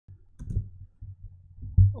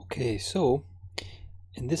Okay, so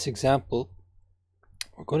in this example,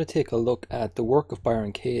 we're going to take a look at the work of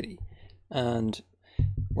Byron Katie, and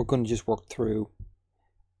we're going to just work through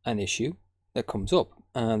an issue that comes up,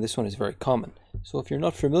 and this one is very common. So if you're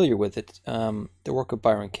not familiar with it, the work of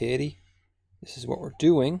Byron Katie, this is what we're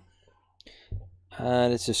doing,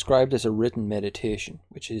 and it's described as a written meditation,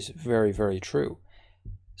 which is very, very true.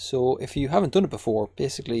 So if you haven't done it before,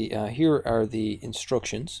 basically here are the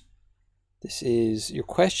instructions. This is, you're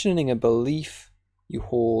questioning a belief you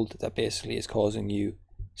hold that basically is causing you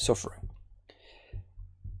suffering.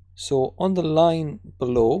 So on the line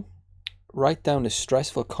below, write down a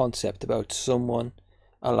stressful concept about someone,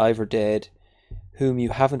 alive or dead, whom you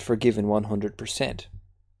haven't forgiven 100%.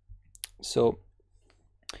 So,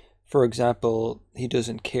 for example, he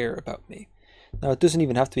doesn't care about me. Now, it doesn't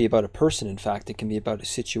even have to be about a person, in fact. It can be about a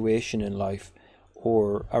situation in life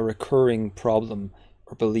or a recurring problem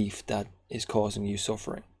or belief that is causing you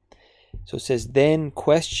suffering. So it says, then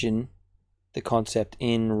question the concept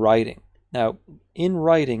in writing. Now, in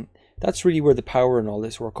writing, that's really where the power in all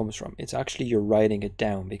this work comes from. It's actually you're writing it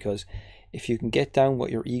down, because if you can get down what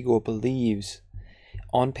your ego believes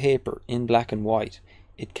on paper in black and white,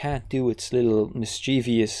 it can't do its little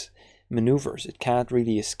mischievous maneuvers. It can't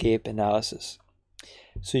really escape analysis.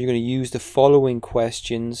 So you're going to use the following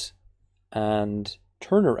questions and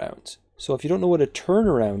turnarounds. So if you don't know what a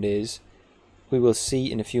turnaround is, we will see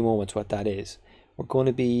in a few moments what that is. We're going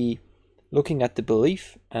to be looking at the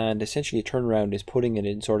belief, and essentially a turnaround is putting it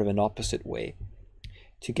in sort of an opposite way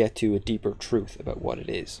to get to a deeper truth about what it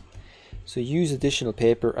is. So use additional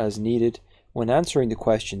paper as needed. When answering the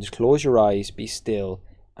questions, close your eyes, be still,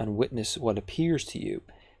 and witness what appears to you.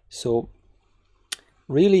 So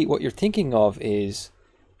really what you're thinking of is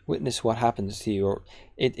witness what happens to you, or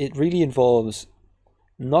it really involves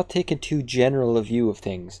not taking too general a view of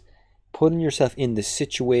things, putting yourself in the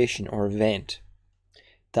situation or event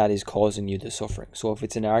that is causing you the suffering. So if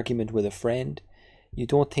it's an argument with a friend, you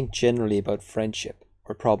don't think generally about friendship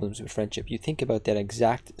or problems with friendship. You think about that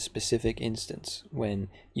exact specific instance when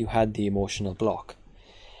you had the emotional block.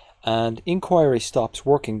 And inquiry stops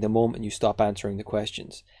working the moment you stop answering the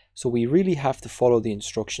questions. So we really have to follow the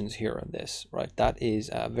instructions here on this, right? That is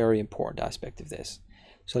a very important aspect of this.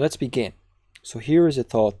 So let's begin. So here is a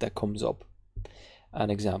thought that comes up, an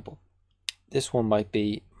example. This one might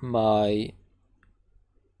be, my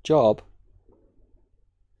job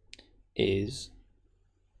is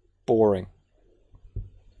boring.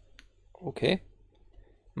 Okay,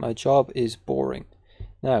 my job is boring.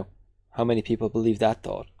 Now, how many people believe that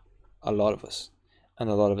thought? A lot of us. And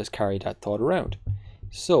a lot of us carry that thought around.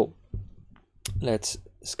 So, let's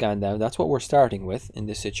scan down. That's what we're starting with in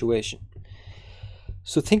this situation.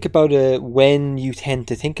 So think about when you tend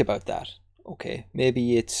to think about that. Okay,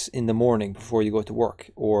 maybe it's in the morning before you go to work,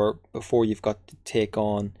 or before you've got to take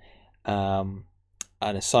on an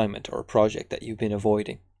assignment or a project that you've been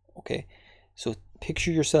avoiding. Okay, so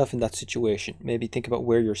picture yourself in that situation. Maybe think about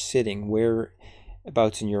where you're sitting,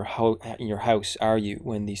 whereabouts in your house are you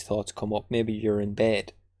when these thoughts come up. Maybe you're in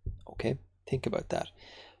bed. Okay, think about that.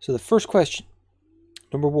 So the first question,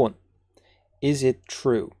 number one, is it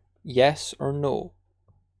true? Yes or no?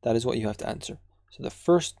 That is what you have to answer. So the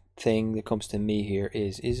first thing that comes to me here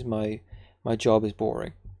is my job is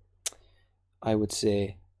boring. I would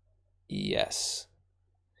say yes.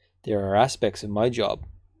 There are aspects of my job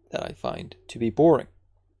that I find to be boring.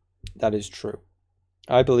 That is true.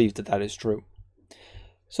 I believe that that is true.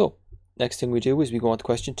 So next thing we do is we go on to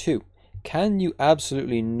question 2. Can you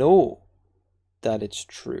absolutely know that it's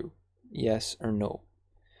true? Yes or no?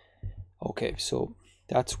 Okay, so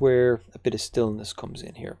that's where a bit of stillness comes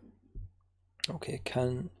in here. Okay,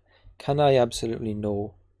 can I absolutely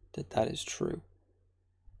know that that is true?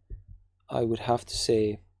 I would have to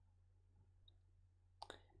say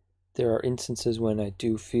there are instances when I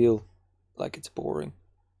do feel like it's boring,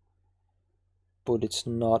 but it's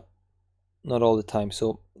not all the time.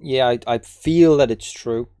 So yeah, I feel that it's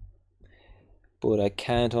true, but I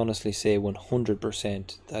can't honestly say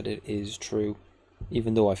 100% that it is true,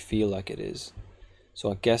 even though I feel like it is. So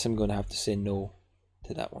I guess I'm going to have to say no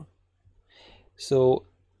to that one. So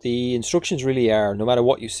the instructions really are, no matter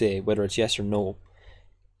what you say, whether it's yes or no,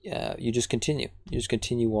 you just continue. You just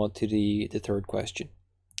continue on to the third question.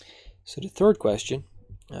 So the third question,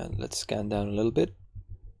 let's scan down a little bit.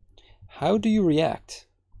 How do you react?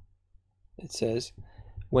 It says,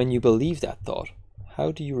 when you believe that thought.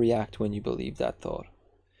 How do you react when you believe that thought?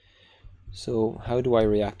 So how do I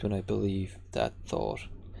react when I believe that thought?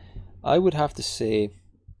 I would have to say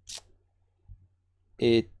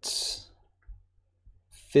it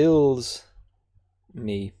fills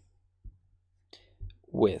me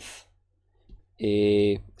with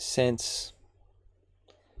a sense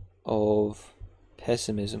of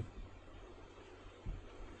pessimism.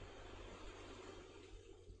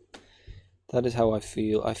 That is how I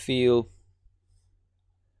feel. I feel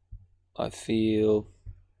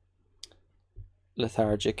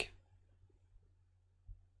lethargic.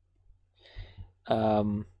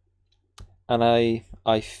 And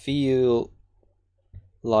I feel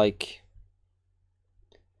like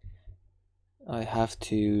I have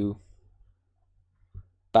to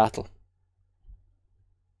battle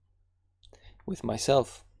with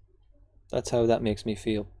myself. That's how that makes me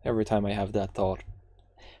feel every time I have that thought.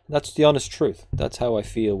 That's the honest truth. That's how I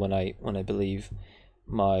feel when I believe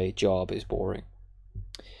my job is boring.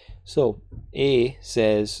 So A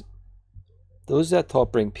says, does that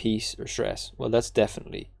thought bring peace or stress? Well, that's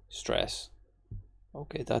definitely stress.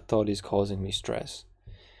 Okay, that thought is causing me stress.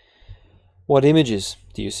 What images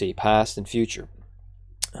do you see, past and future?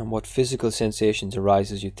 And what physical sensations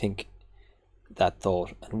arise as you think that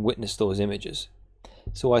thought and witness those images?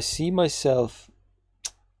 So I see myself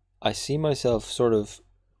sort of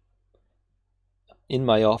in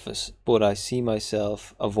my office, but I see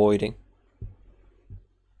myself avoiding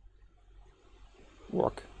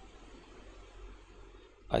work.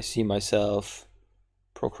 I see myself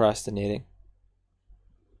procrastinating.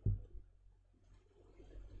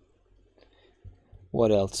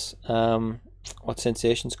 What else? What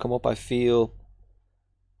sensations come up? I feel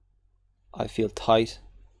tight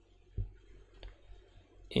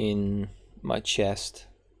in my chest.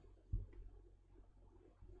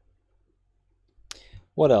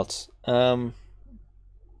 What else? Yeah,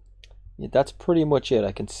 that's pretty much it.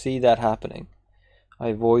 I can see that happening. I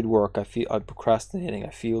avoid work. I'm procrastinating.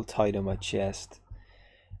 I feel tight in my chest.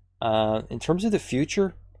 In terms of the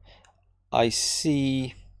future, I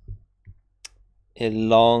see a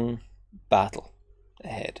long battle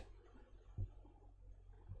ahead.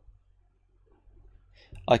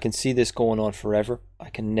 I can see this going on forever. I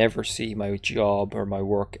can never see my job or my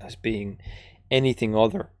work as being anything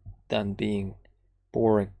other than being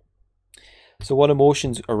boring. So what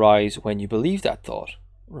emotions arise when you believe that thought?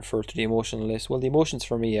 Refer to the emotional list. Well, the emotions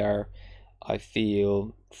for me are, I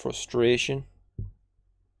feel frustration,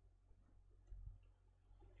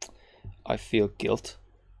 I feel guilt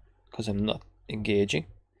because I'm not engaging,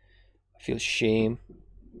 I feel shame,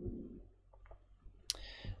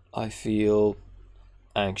 I feel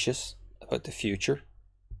anxious about the future,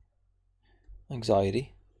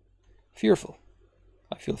 anxiety, fearful.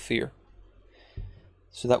 I feel fear.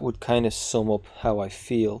 So that would kind of sum up how I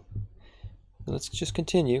feel. Let's just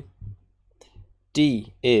continue.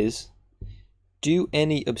 D is, do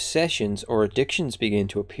any obsessions or addictions begin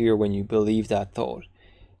to appear when you believe that thought?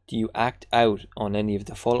 Do you act out on any of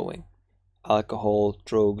the following? Alcohol,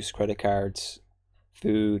 drugs, credit cards,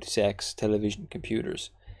 food, sex, television, computers.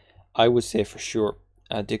 I would say for sure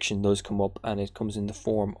addiction does come up, and it comes in the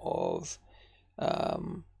form of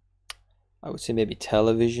I would say maybe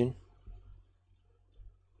television.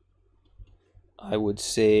 I would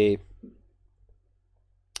say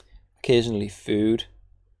occasionally food,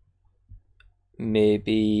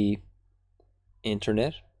 maybe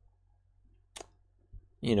internet,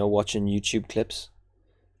 watching YouTube clips,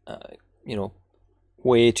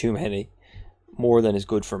 way too many, more than is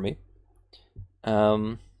good for me.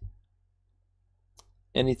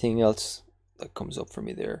 Anything else that comes up for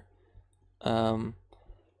me there?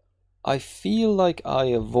 I feel like I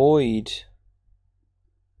avoid,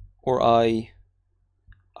 or I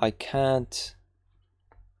can't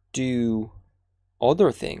do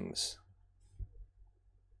other things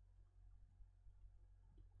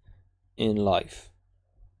in life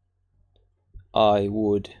I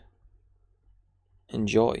would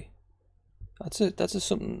enjoy. That's a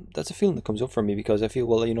feeling that comes up for me, because I feel,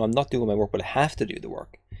 well, I'm not doing my work, but I have to do the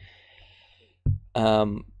work.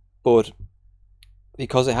 But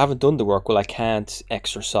because I haven't done the work, well, I can't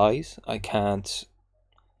exercise, I can't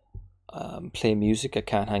play music, I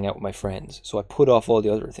can't hang out with my friends, so I put off all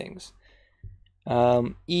the other things.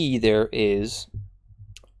 E there is,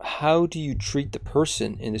 how do you treat the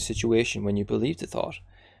person in the situation when you believe the thought?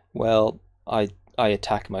 Well, I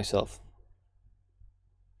attack myself.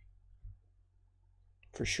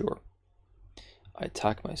 For sure. I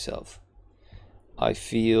attack myself. I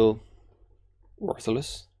feel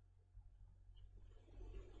worthless.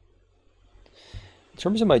 In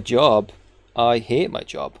terms of my job, I hate my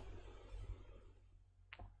job.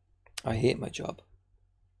 I hate my job.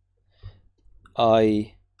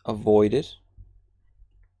 I avoid it.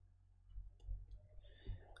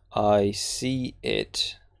 I see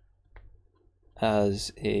it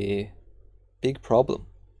as a big problem.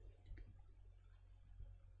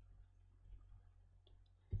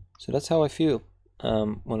 So that's how I feel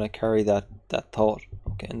when I carry that thought.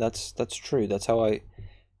 Okay, and that's true. That's how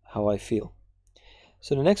I feel.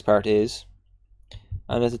 So the next part is,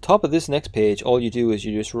 and at the top of this next page, all you do is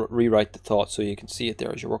you just rewrite the thought so you can see it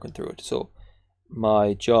there as you're working through it. So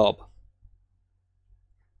my job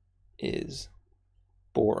is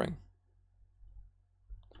boring.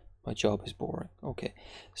 My job is boring. Okay.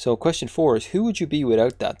 So question 4 is, who would you be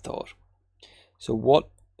without that thought? So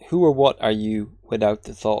who or what are you without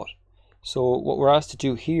the thought? So what we're asked to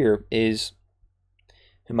do here is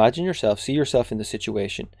imagine yourself, see yourself in the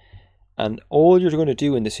situation, and all you're going to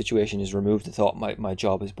do in this situation is remove the thought, my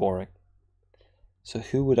job is boring. So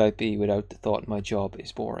who would I be without the thought, my job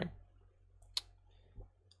is boring?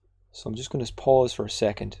 So I'm just going to pause for a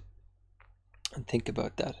second and think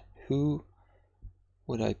about that. Who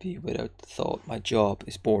would I be without the thought, my job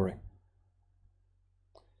is boring?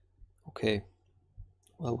 Okay.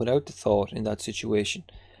 Well, without the thought in that situation,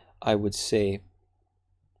 I would say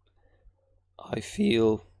I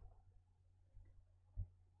feel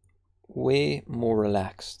way more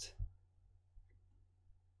relaxed.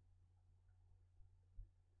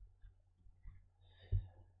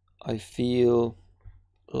 I feel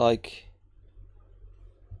like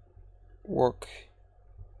work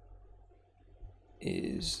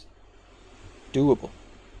is doable.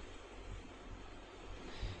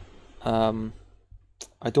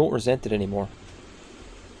 I don't resent it anymore.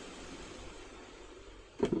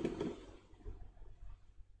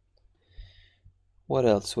 What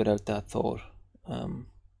else without that thought?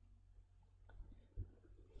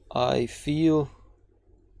 I feel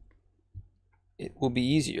it will be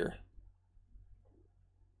easier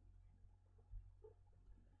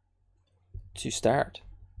to start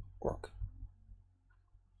work.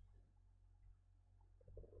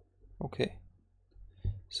 Okay.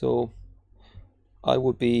 So I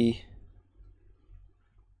would be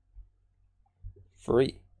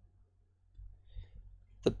free.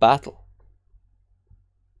 The battle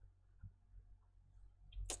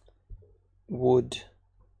would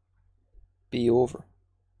be over.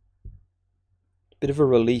 Bit of a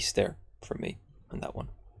release there for me on that one.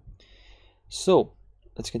 So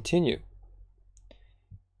let's continue.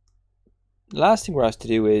 The last thing we're asked to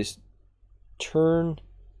do is turn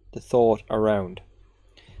the thought around.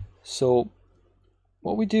 So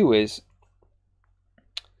what we do is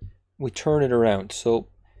we turn it around. So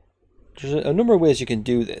there's a number of ways you can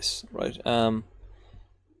do this, right?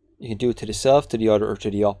 You can do it to the self, to the other, or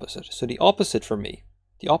to the opposite. So the opposite for me,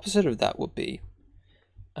 the opposite of that would be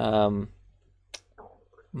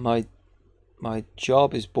my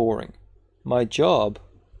job is boring. My job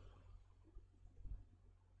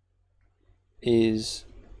is,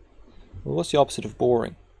 well, what's the opposite of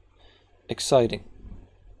boring? Exciting.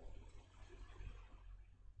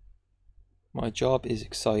 My job is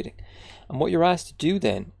exciting. And what you're asked to do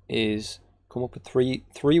then is come up with three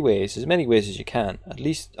ways, as many ways as you can. At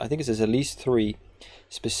least, I think it says at least 3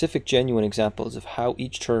 specific, genuine examples of how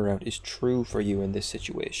each turnaround is true for you in this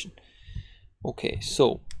situation. Okay,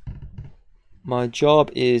 so my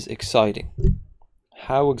job is exciting.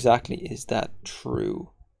 How exactly is that true?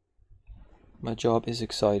 My job is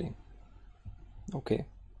exciting. Okay.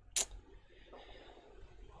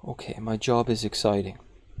 Okay, my job is exciting.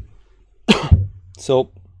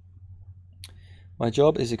 So, my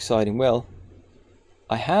job is exciting. Well,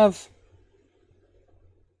 I have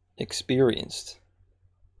experienced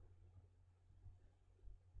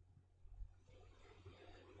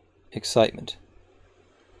excitement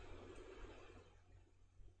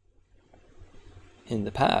in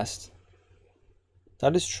the past.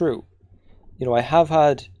 That is true. You know, I have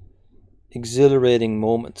had exhilarating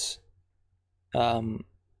moments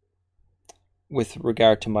with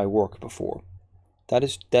regard to my work before. That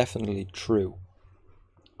is definitely true.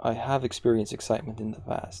 I have experienced excitement in the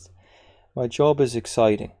past. My job is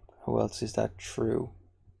exciting. How else is that true?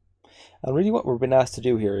 And really what we've been asked to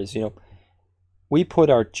do here is, you know, we put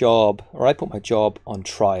our job, or I put my job on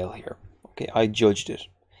trial here. Okay, I judged it.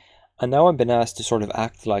 And now I've been asked to sort of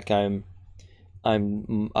act like I'm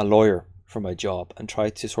a lawyer for my job and try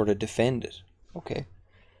to sort of defend it. Okay.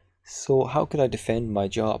 So how could I defend my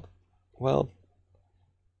job? Well,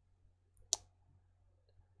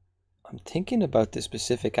 I'm thinking about the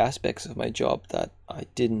specific aspects of my job that I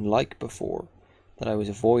didn't like before, that I was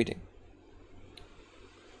avoiding.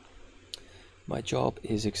 My job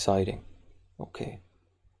is exciting. Okay.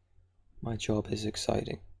 My job is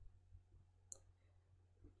exciting.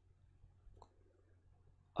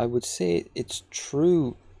 I would say it's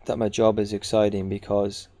true that my job is exciting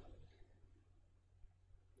because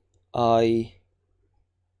I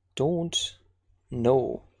don't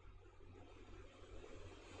know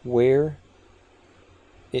where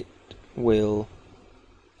it will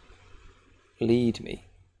lead me.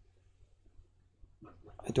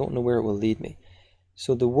 I don't know where it will lead me.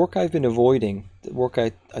 So the work I've been avoiding, the work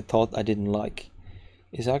I thought I didn't like,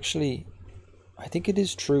 is actually, I think it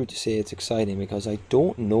is true to say it's exciting because I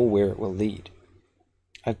don't know where it will lead.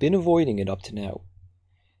 I've been avoiding it up to now,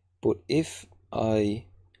 but if I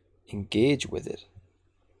engage with it,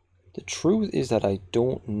 the truth is that I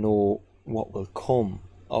don't know what will come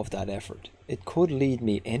of that effort. It could lead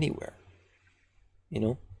me anywhere. You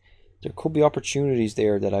know, there could be opportunities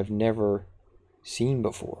there that I've never seen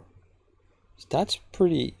before. So that's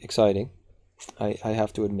pretty exciting, I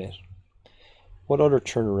have to admit. What other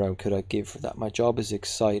turnaround could I give for that? My job is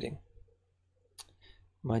exciting.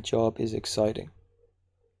 My job is exciting.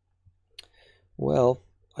 Well,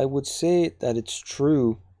 I would say that it's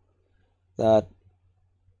true that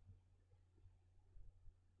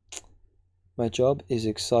my job is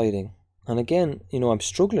exciting. And again, I'm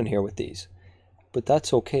struggling here with these, but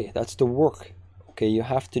that's okay. That's the work. Okay, you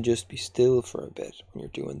have to just be still for a bit when you're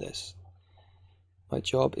doing this. My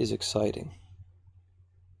job is exciting.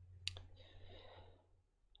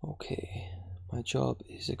 Okay, my job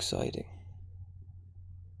is exciting.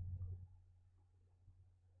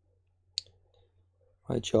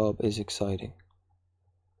 My job is exciting.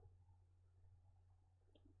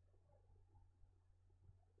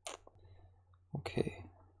 Okay.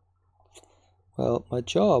 Well, my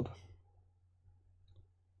job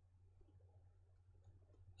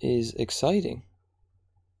is exciting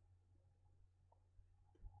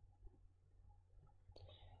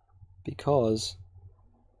because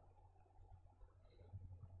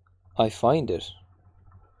I find it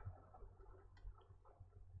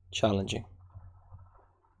challenging.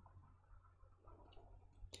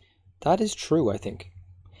 That is true, I think.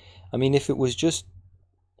 I mean, if it was just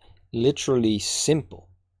literally simple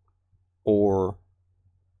or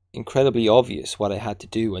incredibly obvious what I had to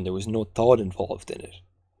do and there was no thought involved in it,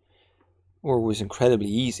 or was incredibly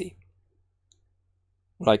easy,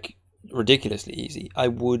 like ridiculously easy, I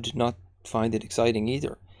would not find it exciting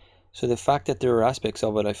either. So the fact that there are aspects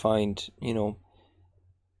of it I find,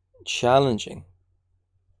 challenging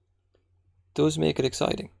does make it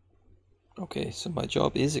exciting. Okay, so my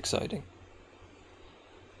job is exciting.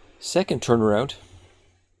 Second turnaround,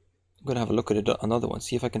 I'm going to have a look at another one,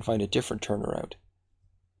 see if I can find a different turnaround.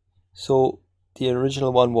 So the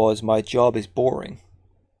original one was my job is boring.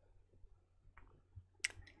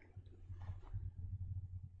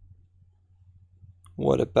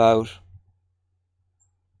 What about,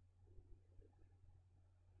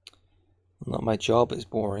 not my job is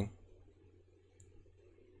boring.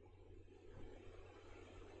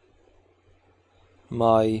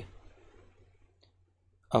 My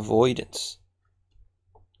avoidance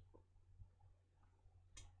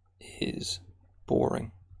is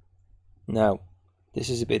boring. Now, this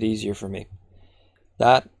is a bit easier for me.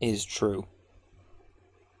 That is true.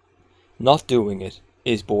 Not doing it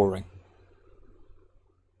is boring.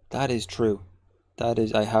 That is true.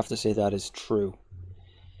 I have to say that is true.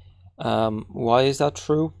 Why is that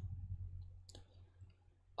true?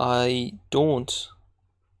 I don't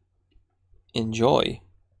enjoy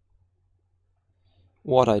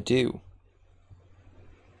what I do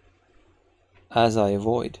as I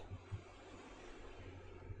avoid.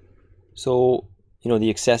 So, the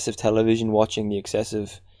excessive television watching, the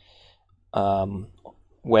excessive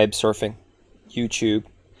web surfing, YouTube,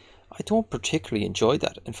 I don't particularly enjoy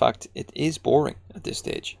that. In fact, it is boring at this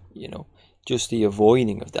stage, just the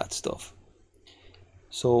avoiding of that stuff.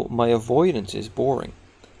 So my avoidance is boring.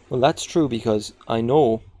 Well, that's true because I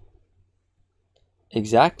know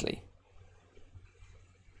exactly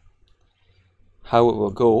how it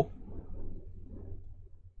will go,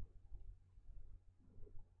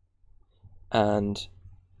 and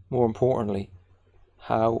more importantly,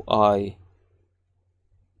 how I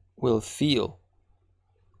will feel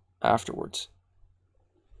afterwards.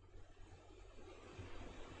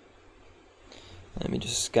 Let me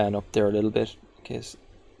just scan up there a little bit in case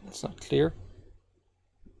that's not clear.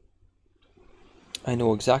 I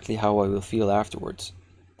know exactly how I will feel afterwards.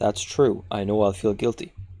 That's true. I know I'll feel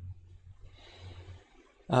guilty.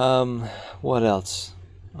 What else?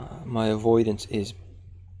 My avoidance is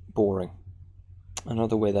boring.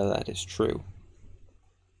 Another way that is true.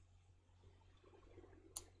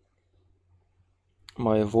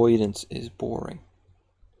 My avoidance is boring.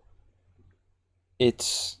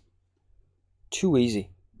 It's too easy.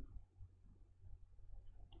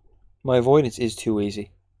 My avoidance is too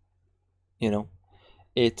easy.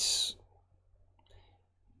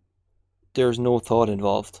 There's no thought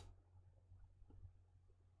involved.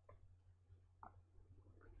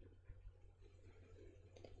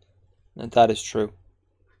 And that is true.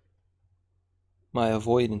 My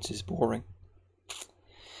avoidance is boring.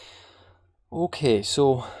 Okay,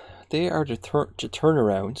 so they are the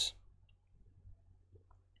turnarounds.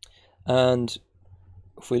 And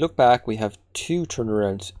if we look back, we have 2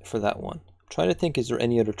 turnarounds for that one. I'm trying to think, is there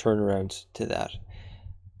any other turnarounds to that?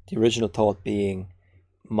 The original thought being,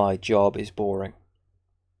 my job is boring.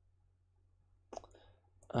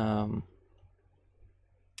 I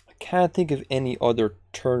can't think of any other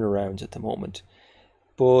turnarounds at the moment.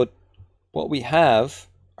 But what we have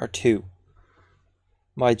are 2.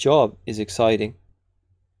 My job is exciting.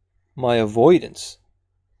 My avoidance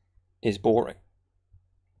is boring.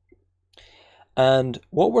 And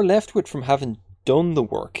what we're left with from having done the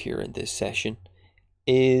work here in this session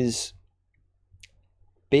is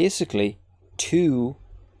basically 2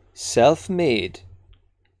 self-made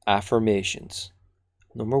affirmations.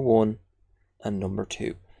 Number 1 and number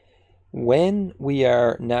 2. When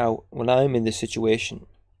I'm in this situation,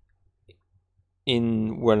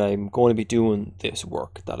 when I'm going to be doing this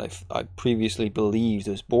work that I previously believed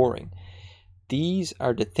was boring, these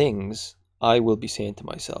are the things I will be saying to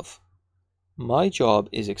myself. My job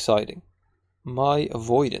is exciting. My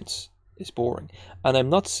avoidance is boring. And I'm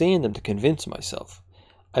not saying them to convince myself.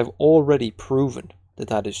 I've already proven that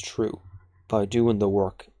that is true by doing the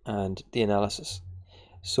work and the analysis.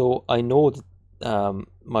 So I know that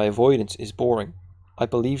my avoidance is boring. I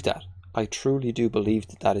believe that. I truly do believe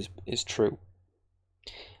that that is true.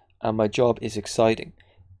 And my job is exciting.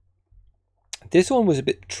 This one was a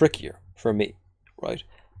bit trickier for me, right?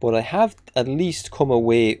 But I have at least come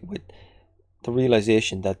away with the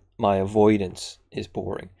realization that my avoidance is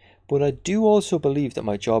boring. But I do also believe that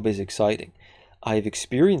my job is exciting. I've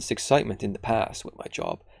experienced excitement in the past with my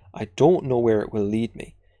job. I don't know where it will lead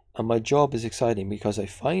me. And my job is exciting because I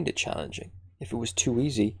find it challenging. If it was too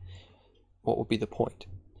easy, what would be the point?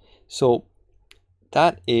 So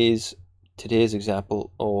that is today's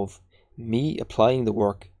example of me applying the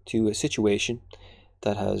work to a situation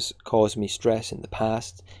that has caused me stress in the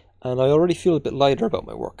past, and I already feel a bit lighter about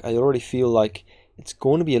my work. I already feel like it's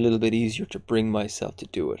going to be a little bit easier to bring myself to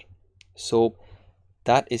do it. So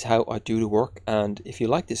that is how I do the work. And if you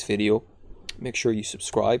like this video, make sure you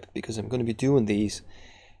subscribe, because I'm going to be doing these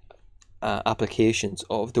applications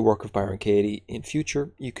of the work of Byron Katie in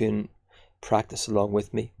future. You can practice along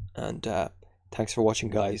with me. And thanks for watching,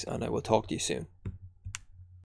 guys, and I will talk to you soon.